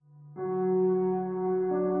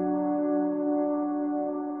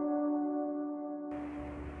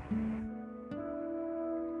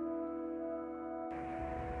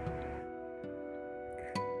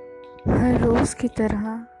रोज़ की तरह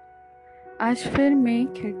आज फिर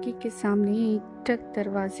मैं खिड़की के सामने एकटक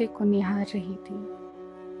दरवाजे को निहार रही थी।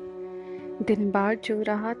 दिन बाट जो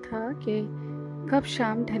रहा था कि कब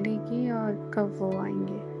शाम ढलेगी और कब वो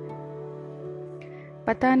आएंगे।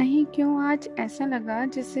 पता नहीं क्यों आज ऐसा लगा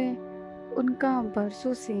जैसे उनका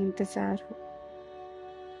बरसों से इंतज़ार हो।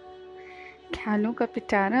 ख्यालों का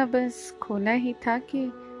पिटारा बस खोला ही था कि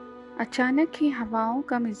अचानक ही हवाओं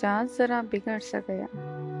का मिजाज ज़रा बिगड़ सा गया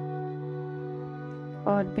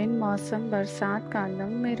और बिन मौसम बरसात का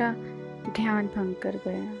आलम मेरा ध्यान भंग कर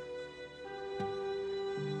गया।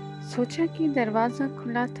 सोचा कि दरवाज़ा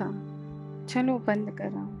खुला था, चलो बंद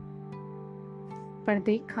कराऊं, पर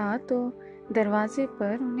देखा तो दरवाजे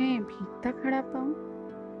पर उन्हें भीगता खड़ा पाऊं।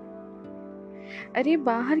 अरे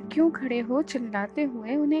बाहर क्यों खड़े हो, चिल्लाते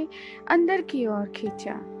हुए उन्हें अंदर की ओर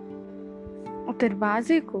खींचा।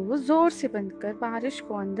 दरवाजे को जोर से बंद कर बारिश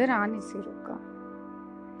को अंदर आने से रोका।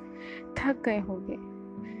 थक गए होगे,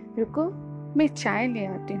 रुको मैं चाय ले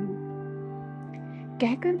आती हूँ,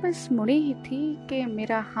 कहकर बस मुड़ी ही थी कि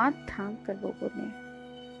मेरा हाथ थाम कर वो बोले,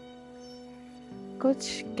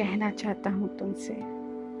 कुछ कहना चाहता हूँ तुमसे,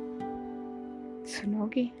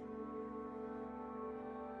 सुनोगी?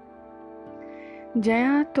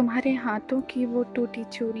 जया, तुम्हारे हाथों की वो टूटी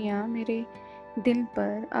चूड़ियाँ मेरे दिल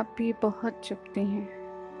पर अब भी बहुत चुभती हैं।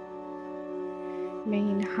 मैं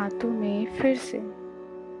इन हाथों में फिर से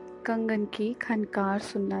कंगन की खनकार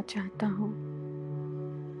सुनना चाहता हूँ।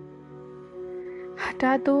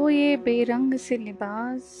 हटा दो ये बेरंग से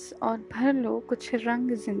लिबास और भर लो कुछ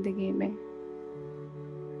रंग जिंदगी में।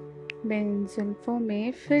 मैं इन जुल्फों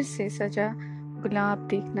में फिर से सजा गुलाब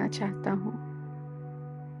देखना चाहता हूँ।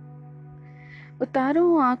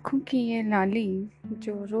 उतारो आँखों की ये लाली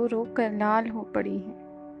जो रो रो कर लाल हो पड़ी है।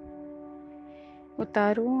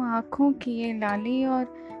 उतारो आँखों की ये लाली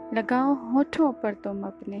और लगाओ होठों पर तुम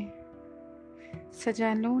अपने।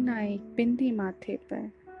 सजा लो ना एक बिंदी माथे पर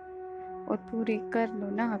और पूरे कर लो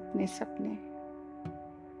ना अपने सपने।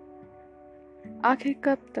 आखिर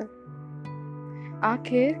कब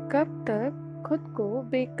तक खुद को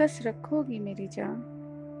बेकस रखोगी मेरी जान?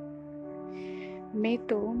 मैं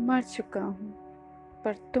तो मर चुका हूँ,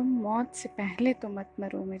 पर तुम मौत से पहले तो मत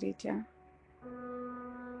मरो मेरी जान।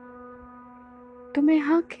 तुम्हें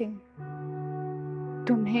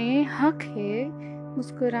हक है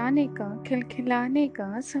मुस्कुराने का, खिलखिलाने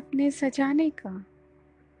का, सपने सजाने का।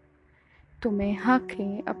 तुम्हें हक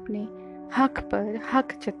है अपने हक पर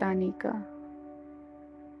हक जताने का।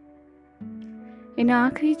 इन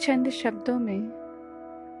आखिरी चंद शब्दों में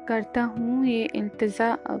करता हूँ ये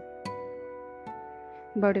इल्तिजा, अब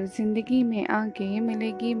बढ़ो जिंदगी में आगे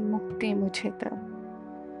मिलेगी मुक्ति मुझे तब।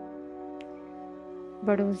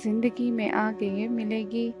 बढ़ो जिंदगी में आगे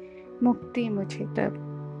मिलेगी मुक्ति मुझे तब।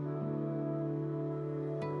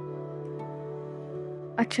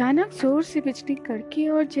 अचानक जोर से बिजली कड़की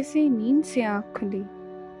और जैसे नींद से आंख खुली,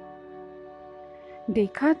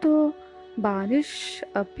 देखा तो बारिश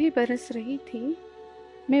अब भी बरस रही थी।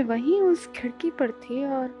 मैं वहीं उस खिड़की पर थी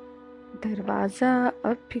और दरवाजा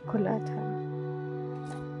अब भी खुला था।